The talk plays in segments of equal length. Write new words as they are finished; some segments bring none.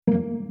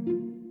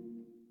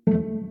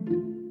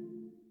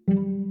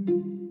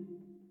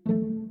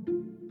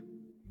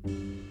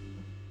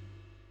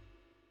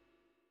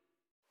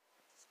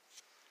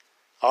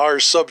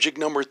Our subject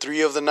number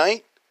 3 of the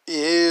night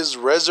is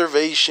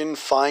Reservation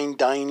Fine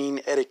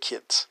Dining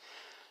Etiquette.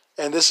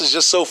 And this is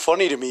just so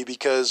funny to me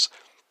because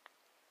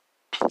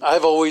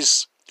I've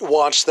always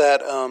watched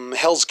that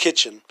Hell's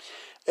Kitchen.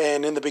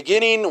 And in the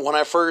beginning, when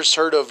I first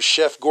heard of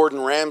Chef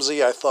Gordon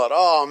Ramsay, I thought,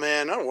 oh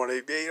man, I don't want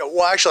to...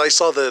 Well, actually, I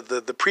saw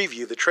the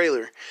preview, the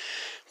trailer,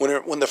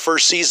 when the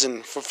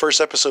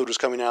first episode was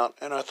coming out.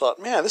 And I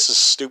thought, man, this is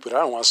stupid. I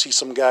don't want to see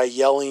some guy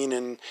yelling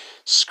and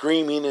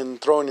screaming and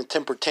throwing a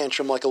temper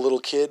tantrum like a little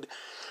kid.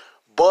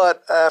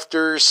 But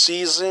after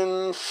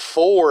season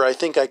 4, I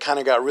think I kind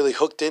of got really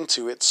hooked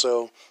into it.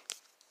 So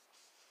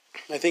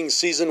I think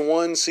season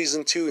 1,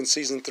 season 2, and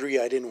season 3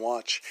 I didn't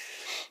watch.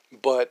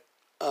 But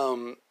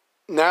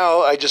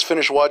now I just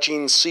finished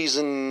watching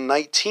season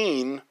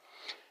 19.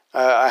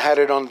 I had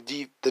it on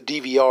the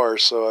DVR,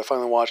 so I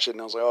finally watched it,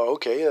 and I was like, oh,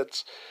 okay,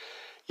 that's,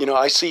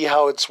 I see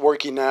how it's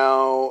working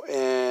now.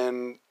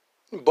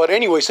 But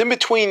anyways, in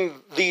between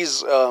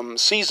these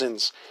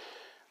seasons,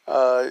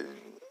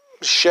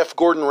 Chef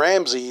Gordon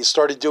Ramsay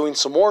started doing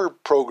some more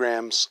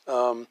programs.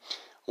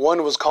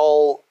 One was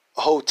called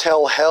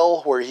Hotel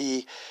Hell, where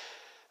he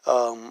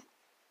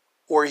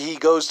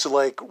goes to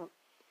like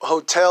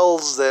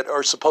hotels that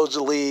are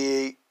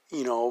supposedly,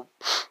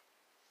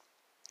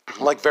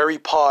 like very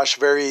posh,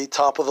 very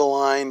top of the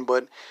line,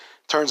 but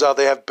turns out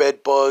they have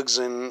bed bugs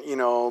and,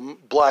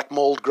 black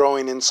mold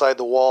growing inside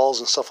the walls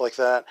and stuff like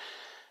that.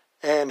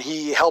 And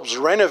he helps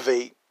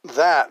renovate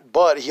that,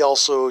 but he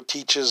also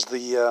teaches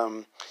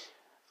the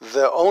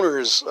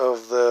owners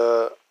of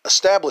the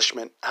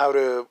establishment how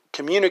to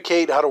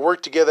communicate, how to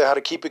work together, how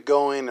to keep it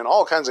going, and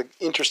all kinds of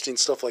interesting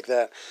stuff like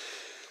that.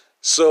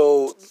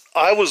 So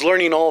I was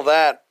learning all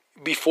that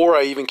before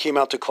I even came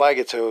out to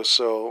Klagetoh.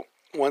 So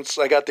once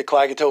I got the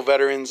Klagetoh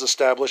veterans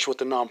established with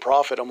the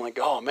nonprofit, I'm like,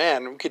 oh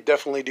man, we could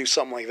definitely do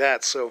something like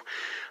that. So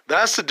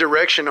that's the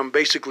direction I'm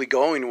basically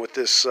going with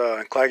this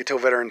Klagetoh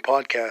veteran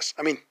podcast.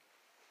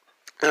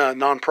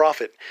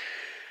 Nonprofit.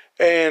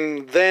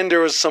 And then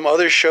there was some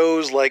other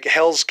shows like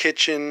Hell's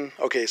Kitchen.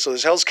 Okay, so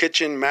there's Hell's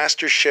Kitchen,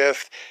 Master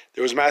Chef.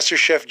 There was Master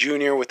Chef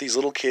Junior with these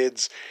little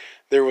kids.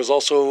 There was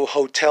also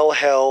Hotel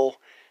Hell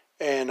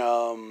and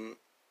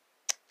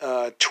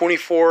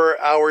 24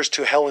 Hours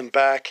to Hell and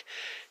Back,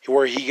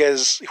 where he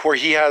has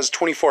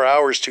 24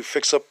 hours to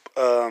fix up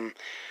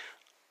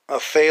a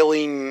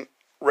failing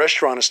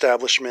restaurant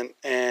establishment,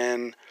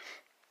 and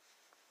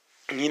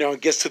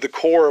it gets to the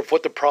core of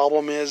what the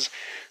problem is.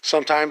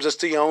 Sometimes it's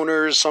the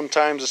owners,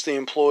 sometimes it's the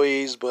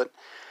employees, but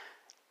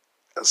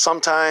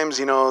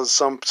sometimes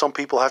some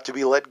people have to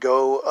be let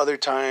go. Other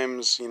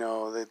times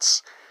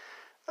it's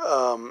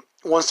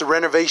once the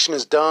renovation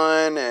is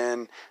done,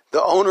 and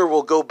the owner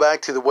will go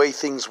back to the way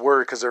things were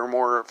because they're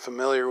more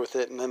familiar with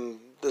it, and then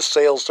the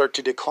sales start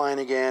to decline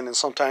again, and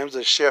sometimes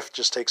the chef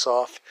just takes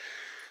off.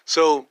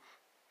 So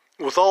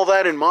with all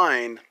that in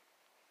mind,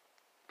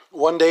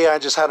 one day I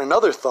just had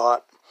another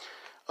thought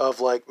of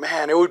like,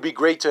 man, it would be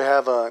great to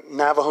have a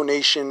Navajo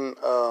Nation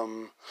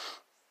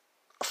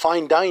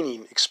fine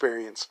dining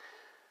experience,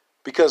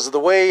 because the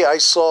way I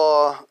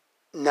saw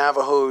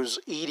Navajos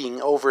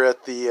eating over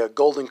at the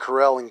Golden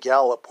Corral in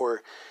Gallup,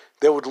 where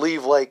they would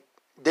leave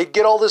they'd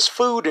get all this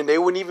food and they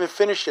wouldn't even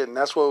finish it. And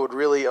that's what would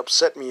really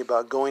upset me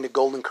about going to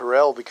Golden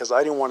Corral, because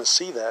I didn't want to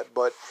see that.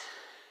 But,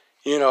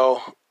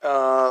 Mama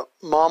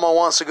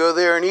wants to go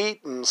there and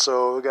eat, and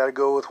so we got to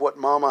go with what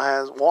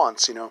Mama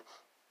wants,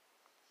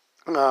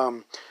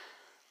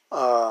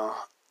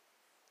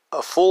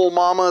 A full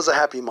mama is a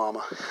happy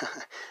mama.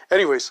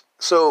 Anyways,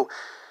 so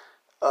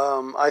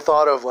I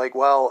thought of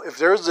well, if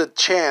there's a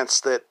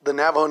chance that the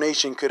Navajo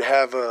Nation could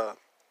have a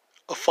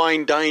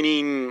fine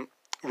dining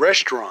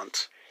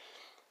restaurant,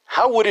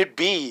 how would it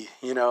be?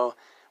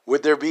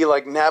 Would there be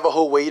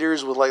Navajo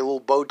waiters with little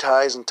bow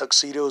ties and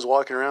tuxedos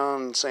walking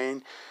around and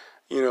saying,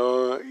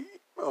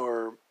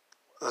 or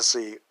let's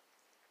see,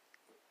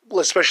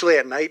 especially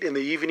at night in the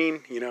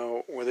evening,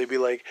 where they'd be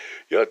like,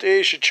 would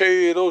you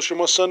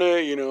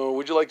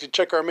like to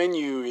check our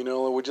menu?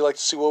 Would you like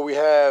to see what we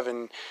have?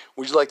 And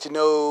would you like to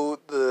know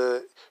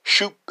the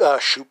soup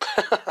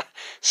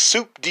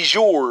du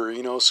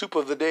jour, soup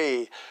of the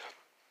day?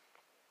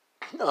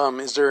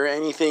 Is there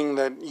anything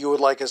that you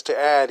would like us to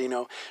add,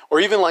 or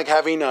even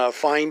having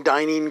fine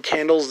dining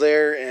candles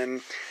there,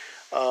 and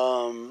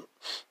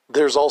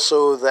there's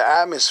also the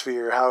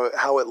atmosphere,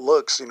 how it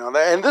looks,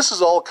 and this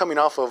is all coming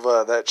off of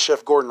that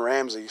Chef Gordon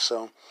Ramsay.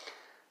 So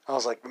I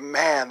was like,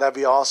 man, that'd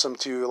be awesome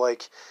to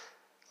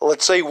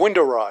let's say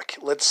Window Rock,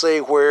 let's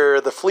say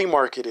where the flea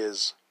market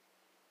is.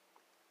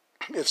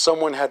 If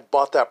someone had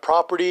bought that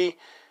property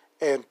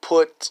and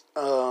put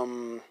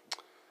a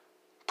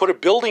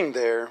building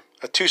there,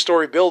 a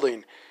 2-story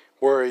building,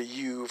 where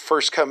you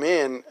first come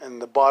in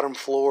and the bottom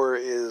floor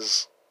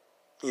is,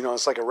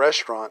 it's like a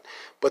restaurant.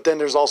 But then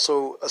there's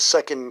also a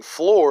second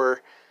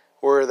floor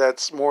where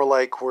that's more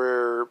like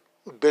where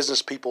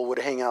business people would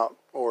hang out,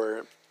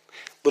 or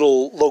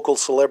little local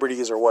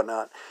celebrities or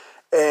whatnot.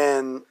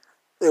 And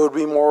it would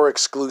be more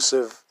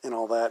exclusive and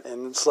all that.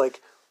 And it's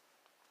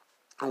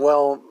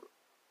well,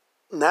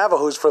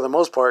 Navajos, for the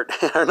most part,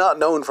 are not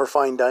known for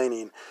fine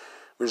dining.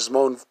 We're just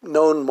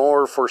known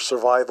more for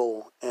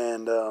survival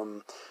and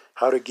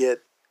how to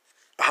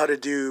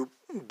do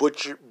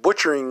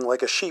butchering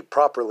like a sheep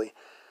properly.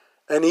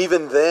 And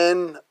even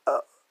then,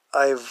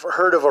 I've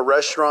heard of a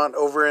restaurant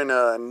over in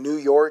New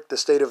York, the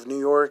state of New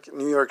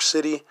York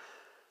City,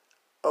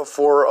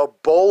 for a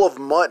bowl of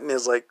mutton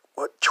is like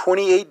what,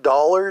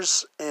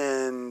 $28,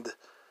 and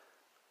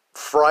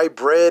fry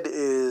bread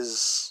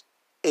is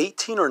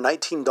 $18 or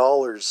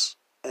 $19,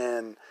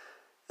 and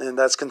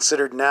that's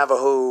considered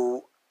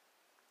Navajo.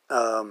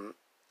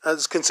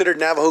 That's considered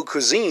Navajo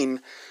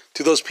cuisine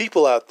to those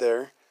people out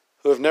there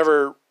who have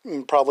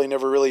probably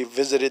never really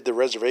visited the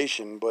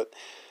reservation. But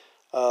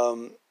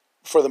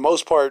for the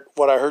most part,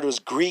 what I heard was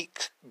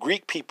Greek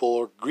people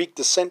or Greek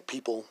descent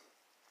people.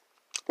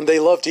 They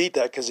love to eat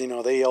that because,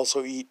 they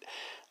also eat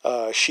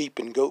sheep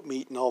and goat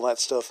meat and all that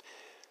stuff.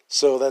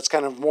 So that's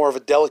kind of more of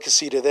a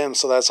delicacy to them.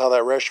 So that's how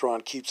that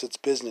restaurant keeps its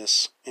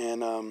business.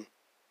 And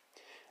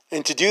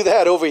to do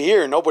that over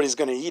here, nobody's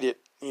going to eat it.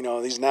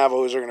 These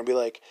Navajos are going to be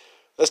like,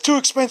 that's too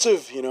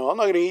expensive. I'm not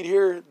going to eat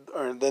here.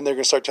 Or then they're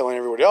going to start telling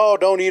everybody, oh,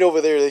 don't eat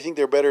over there. They think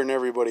they're better than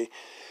everybody.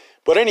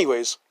 But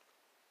anyways,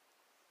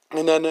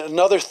 and then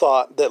another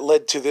thought that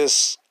led to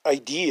this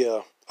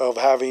idea of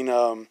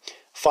having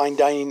fine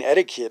dining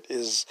etiquette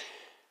is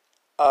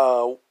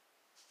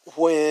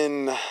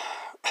when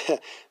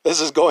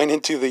this is going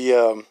into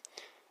the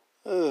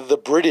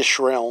British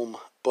realm,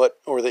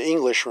 or the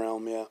English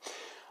realm, yeah.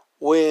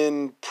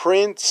 When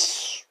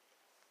Prince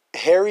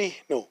Charles,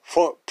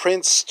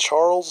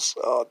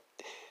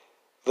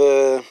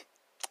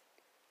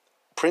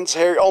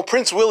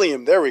 Prince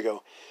William, there we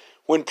go.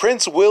 When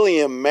Prince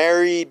William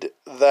married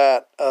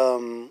that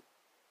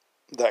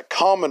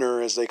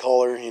commoner, as they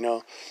call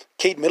her,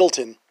 Kate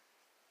Middleton.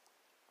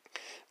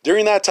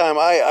 During that time,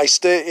 I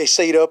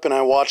stayed up and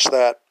I watched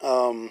that.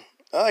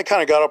 I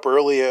kind of got up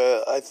early.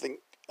 I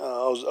think I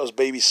was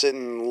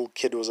babysitting. A little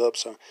kid was up,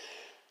 so.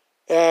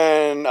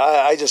 And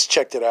I just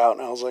checked it out,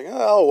 and I was like,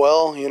 oh,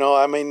 well,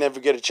 I may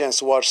never get a chance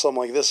to watch something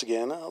like this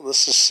again.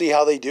 Let's just see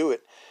how they do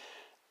it.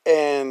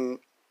 And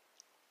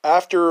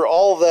after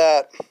all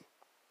that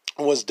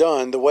was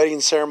done, the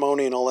wedding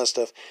ceremony and all that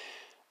stuff,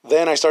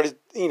 then I started,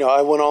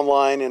 I went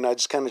online and I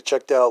just kind of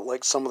checked out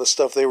like some of the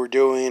stuff they were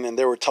doing and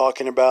they were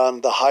talking about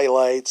and the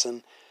highlights.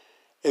 And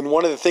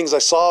one of the things I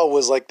saw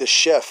was like the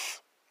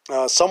chef.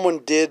 Someone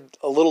did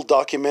a little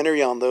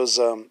documentary on those,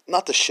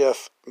 not the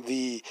chef,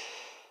 the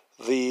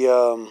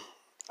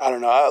I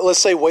don't know, let's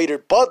say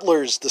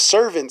butlers, the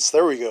servants,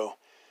 there we go.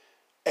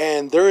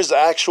 And there's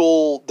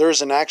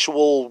an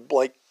actual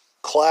like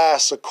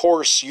class, a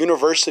course,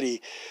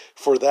 university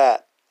for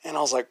that. And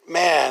I was like,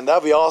 man,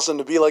 that'd be awesome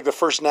to be like the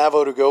first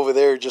Navajo to go over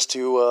there just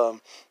to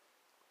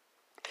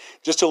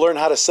learn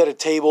how to set a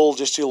table,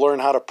 just to learn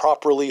how to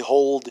properly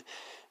hold,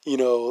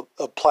 a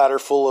platter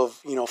full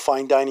of,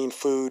 fine dining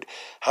food,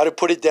 how to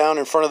put it down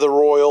in front of the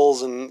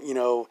royals and,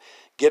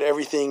 get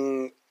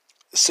everything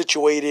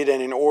situated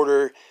and in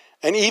order.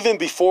 And even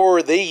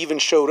before they even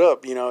showed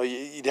up,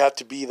 you'd have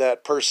to be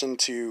that person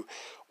to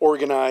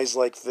organize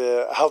like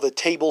how the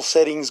table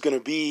setting's going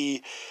to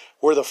be,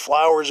 where the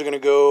flowers are going to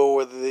go,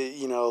 where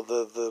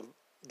the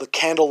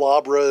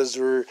candelabras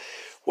or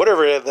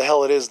whatever the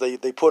hell it is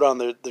they put on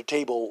their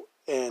table,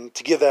 and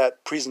to give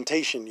that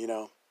presentation,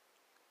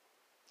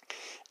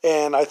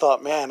 And I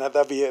thought, man,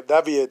 that'd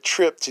be a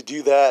trip to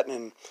do that.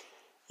 And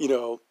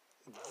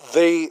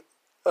they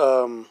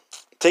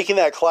taking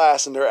that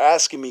class and they're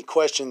asking me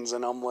questions,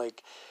 and I'm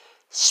like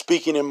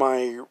speaking in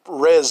my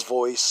res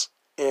voice,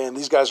 and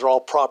these guys are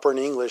all proper in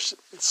English.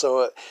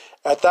 So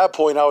at that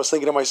point, I was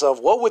thinking to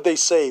myself, what would they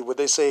say? Would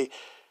they say,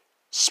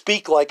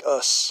 "Speak like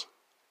us"?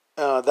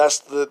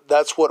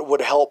 That's what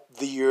would help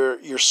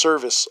your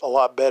service a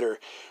lot better,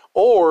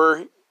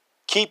 or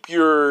keep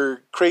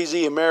your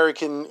crazy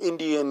American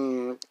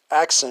Indian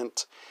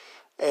accent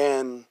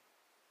and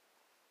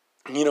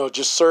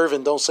just serve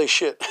and don't say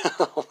shit.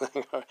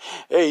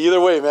 Hey,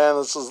 either way, man,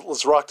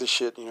 let's rock this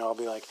shit. I'll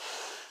be like,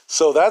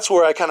 so that's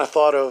where I kind of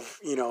thought of,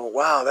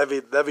 wow,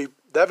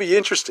 that'd be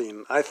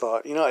interesting. I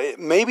thought,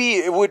 maybe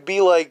it would be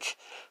like,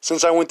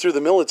 since I went through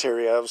the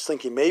military, I was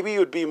thinking maybe it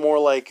would be more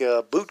like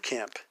a boot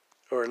camp,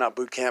 or not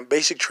boot camp,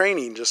 basic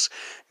training, just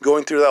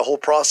going through that whole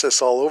process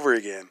all over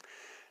again.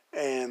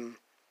 And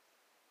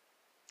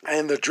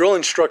the drill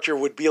instructor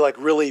would be like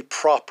really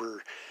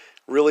proper,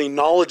 really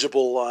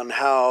knowledgeable on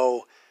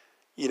how,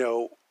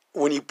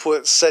 when you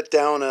set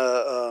down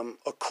a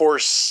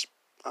course,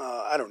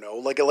 I don't know,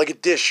 like a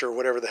dish or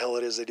whatever the hell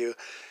it is they do,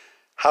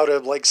 how to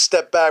like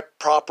step back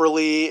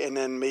properly, and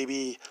then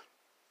maybe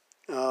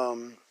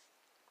you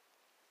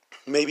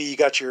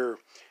got your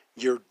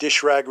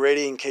dish rag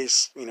ready in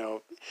case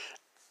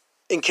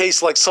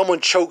like someone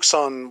chokes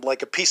on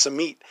like a piece of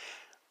meat.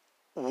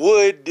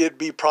 Would it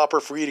be proper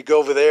for you to go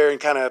over there and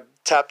kind of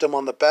tap them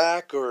on the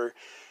back, or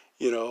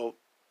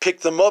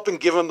pick them up and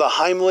give them the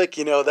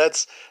Heimlich?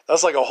 That's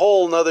like a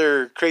whole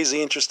nother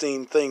crazy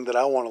interesting thing that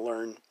I want to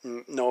learn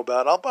and know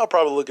about. I'll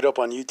probably look it up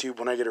on YouTube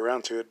when I get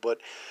around to it. But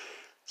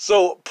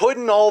So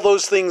putting all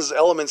those things,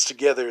 elements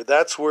together,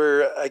 that's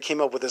where I came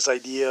up with this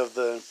idea of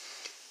the,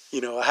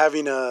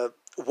 having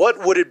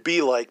what would it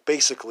be like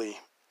basically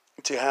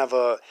to have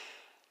a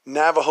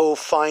Navajo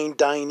fine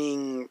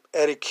dining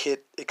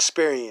etiquette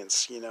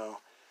experience,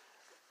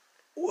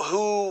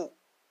 who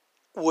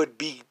would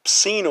be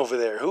seen over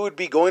there? Who would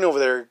be going over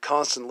there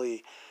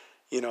constantly?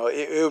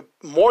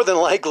 More than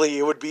likely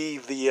it would be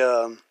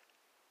the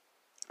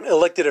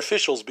elected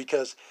officials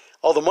because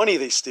all the money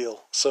they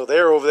steal. So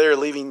they're over there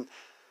leaving.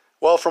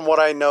 Well, from what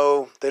I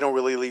know, they don't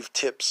really leave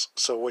tips,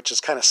 so which is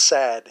kind of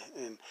sad.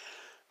 And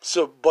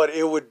so, but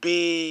it would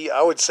be,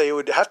 I would say, it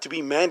would have to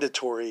be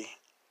mandatory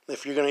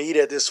if you're going to eat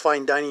at this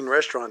fine dining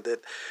restaurant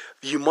that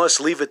you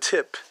must leave a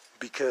tip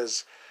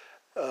because,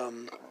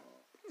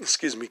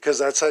 because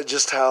that's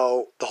just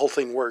how the whole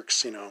thing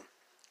works,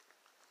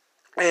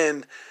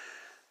 And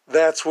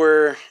that's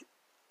where,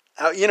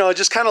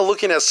 just kind of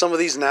looking at some of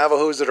these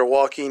Navajos that are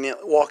walking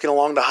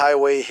along the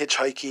highway,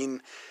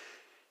 hitchhiking,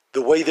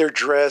 the way they're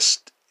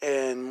dressed,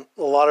 and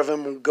a lot of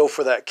them go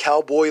for that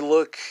cowboy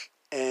look.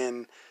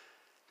 And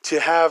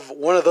to have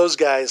one of those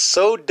guys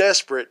so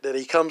desperate that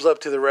he comes up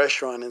to the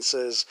restaurant and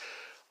says,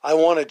 I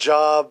want a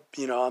job,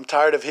 I'm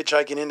tired of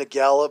hitchhiking into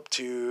Gallup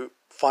to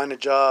find a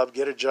job,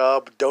 get a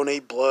job,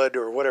 donate blood,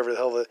 or whatever the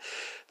hell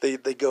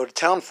they go to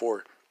town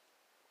for.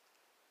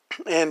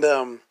 And,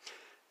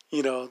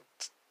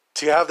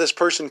 to have this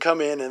person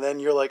come in and then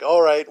you're like,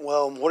 all right,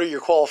 well, what are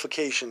your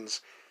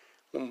qualifications?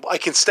 I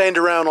can stand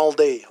around all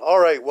day. All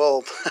right,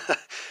 well,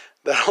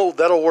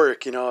 that'll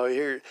work.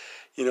 Here's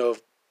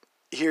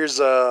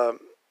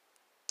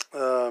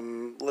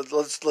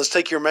let's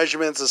take your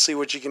measurements and see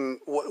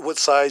what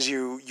size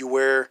you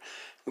wear.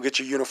 We'll get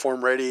your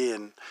uniform ready,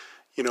 and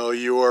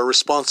you are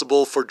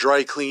responsible for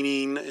dry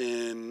cleaning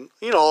and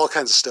all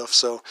kinds of stuff.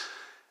 So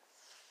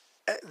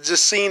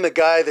just seeing the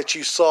guy that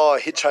you saw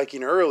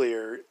hitchhiking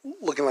earlier,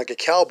 looking like a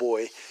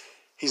cowboy,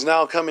 he's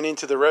now coming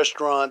into the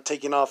restaurant,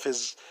 taking off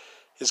his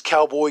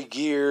cowboy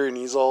gear, and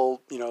he's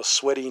all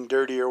sweaty and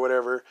dirty or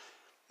whatever.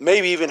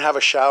 Maybe even have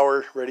a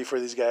shower ready for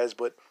these guys,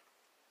 but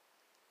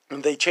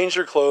they change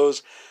their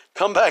clothes,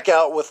 come back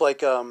out with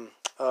like buttoned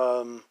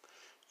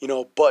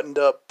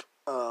up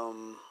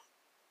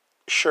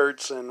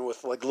shirts and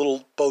with like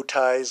little bow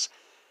ties,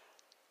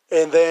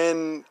 and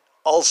then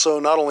also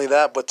not only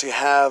that, but to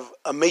have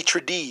a maitre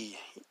d',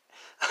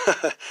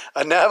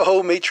 a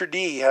Navajo maitre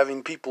d',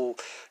 having people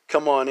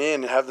come on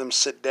in and have them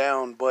sit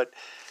down, but.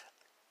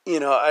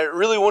 I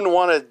really wouldn't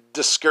want to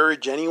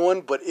discourage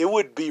anyone, but it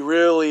would be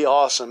really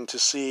awesome to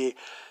see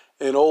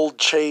an old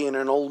Che and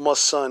an old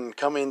Musun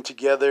come in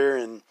together,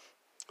 and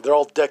they're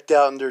all decked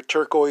out in their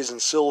turquoise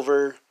and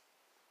silver,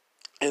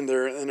 and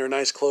their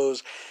nice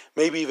clothes,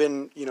 maybe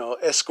even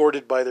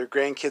escorted by their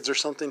grandkids or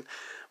something.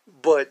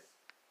 But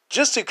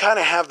just to kind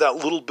of have that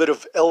little bit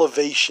of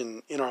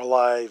elevation in our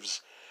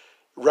lives,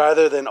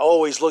 rather than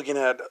always looking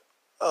at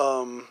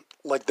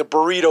like the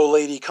burrito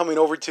lady coming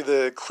over to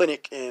the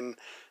clinic and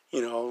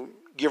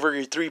give her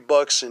your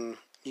 $3 and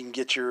you can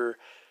get your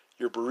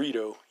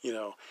burrito,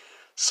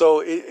 So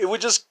it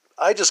would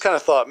I just kind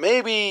of thought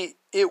maybe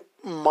it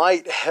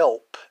might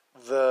help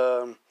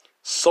the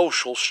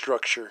social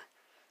structure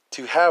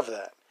to have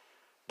that.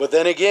 But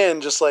then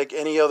again, just like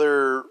any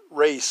other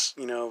race,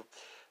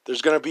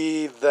 there's going to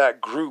be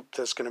that group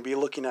that's going to be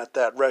looking at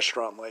that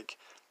restaurant like,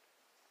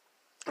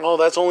 oh,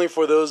 that's only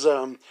for those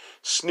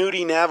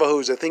snooty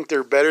Navajos that think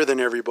they're better than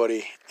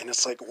everybody. And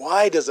it's like,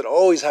 why does it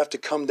always have to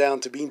come down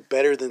to being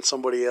better than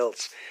somebody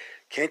else?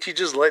 Can't you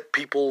just let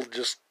people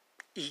just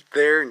eat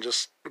there and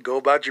just go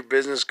about your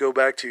business, go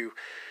back to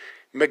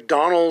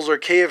McDonald's or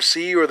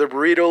KFC or the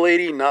burrito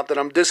lady? Not that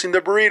I'm dissing the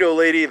burrito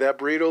lady. That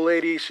burrito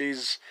lady,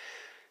 she's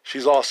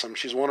awesome.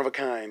 She's one of a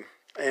kind.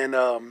 And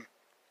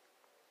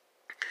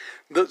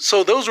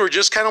so those were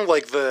just kind of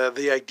like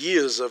the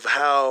ideas of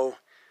how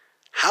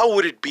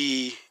would it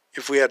be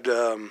if we had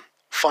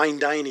fine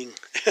dining,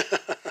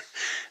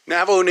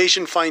 Navajo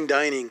Nation fine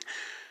dining?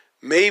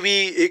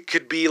 Maybe it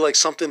could be like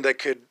something that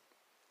could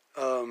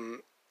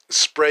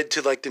spread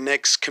to like the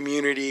next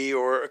community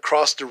or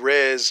across the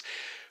res,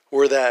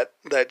 where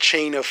that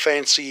chain of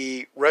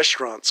fancy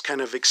restaurants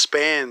kind of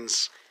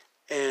expands,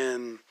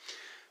 and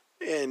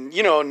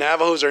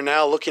Navajos are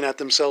now looking at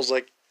themselves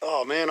like,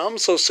 oh man, I'm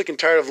so sick and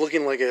tired of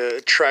looking like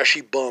a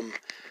trashy bum.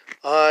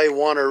 I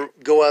want to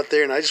go out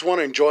there and I just want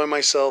to enjoy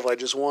myself. I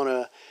just want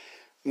to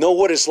know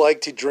what it's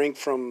like to drink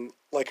from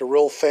like a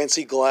real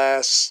fancy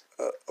glass,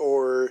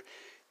 or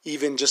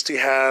even just to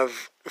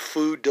have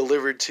food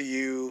delivered to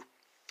you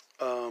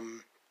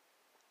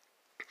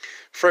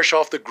fresh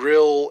off the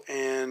grill,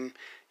 and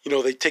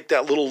they take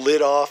that little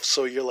lid off,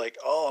 so you're like,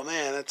 oh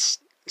man, that's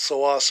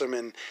so awesome.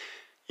 And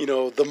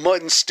the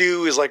mutton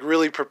stew is like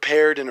really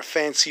prepared in a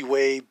fancy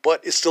way,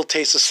 but it still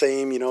tastes the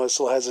same. It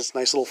still has its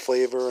nice little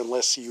flavor,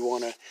 unless you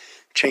want to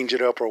change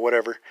it up or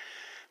whatever.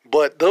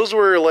 But those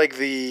were like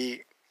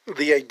the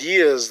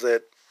ideas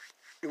that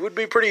it would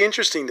be pretty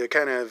interesting to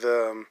kind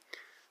of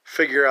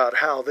figure out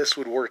how this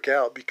would work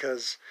out,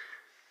 because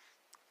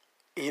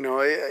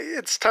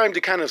it's time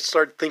to kind of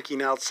start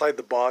thinking outside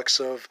the box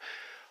of,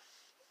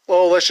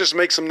 well, let's just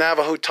make some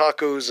Navajo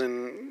tacos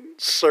and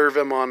serve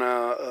them on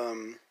a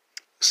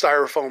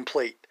styrofoam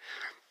plate.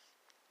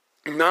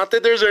 Not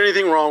that there's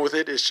anything wrong with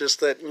it. It's just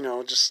that,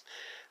 just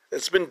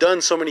it's been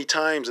done so many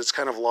times. It's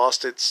kind of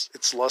lost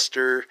its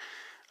luster.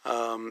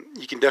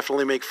 You can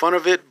definitely make fun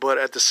of it, but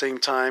at the same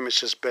time, it's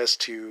just best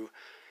to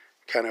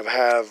kind of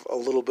have a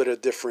little bit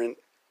of different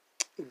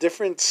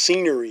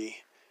scenery,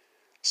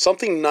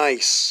 something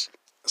nice,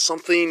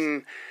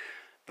 something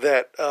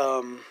that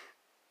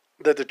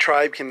that the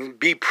tribe can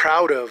be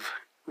proud of,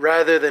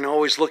 rather than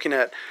always looking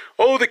at,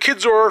 oh, the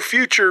kids are our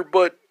future,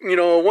 but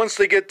once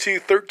they get to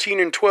 13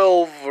 and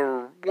 12,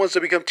 or once they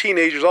become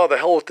teenagers, oh, the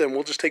hell with them,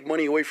 we'll just take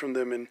money away from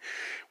them, and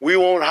we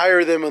won't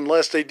hire them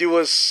unless they do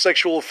us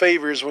sexual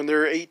favors when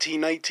they're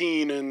 18,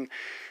 19, and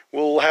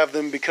we'll have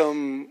them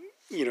become,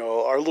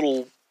 our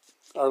little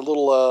I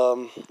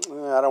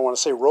don't want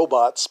to say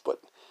robots, but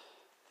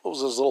what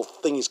was those little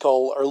thingies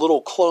called? Our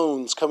little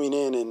clones coming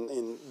in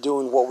and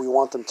doing what we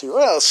want them to.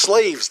 Well,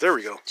 slaves. There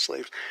we go.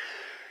 Slaves.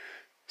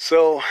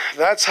 So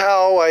that's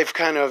how I've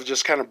kind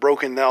of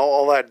broken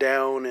all that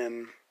down.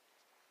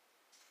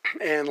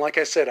 And like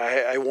I said,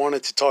 I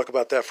wanted to talk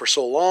about that for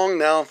so long.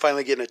 Now I'm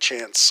finally getting a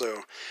chance.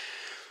 So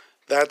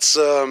that's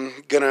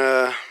going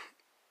to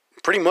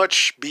pretty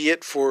much be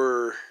it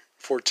for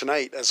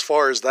tonight as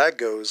far as that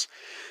goes.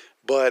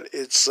 But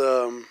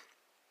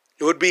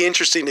it would be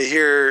interesting to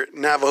hear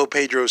Navajo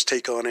Pedro's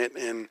take on it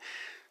and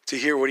to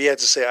hear what he had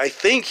to say. I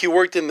think he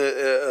worked in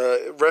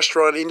the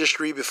restaurant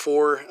industry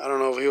before. I don't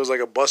know if he was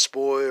like a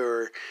busboy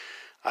or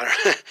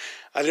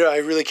I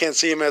really can't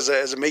see him as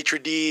a maitre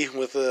d'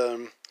 with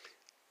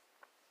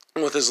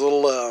his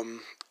little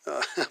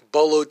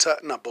bow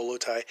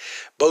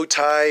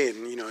tie,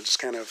 and just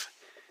kind of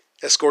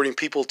escorting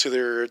people to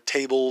their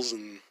tables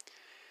and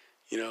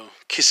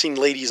kissing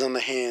ladies on the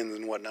hand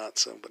and whatnot.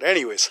 So, but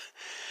anyways.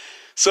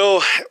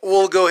 So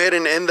we'll go ahead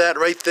and end that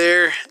right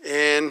there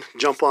and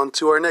jump on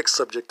to our next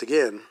subject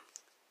again.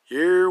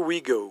 Here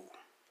we go.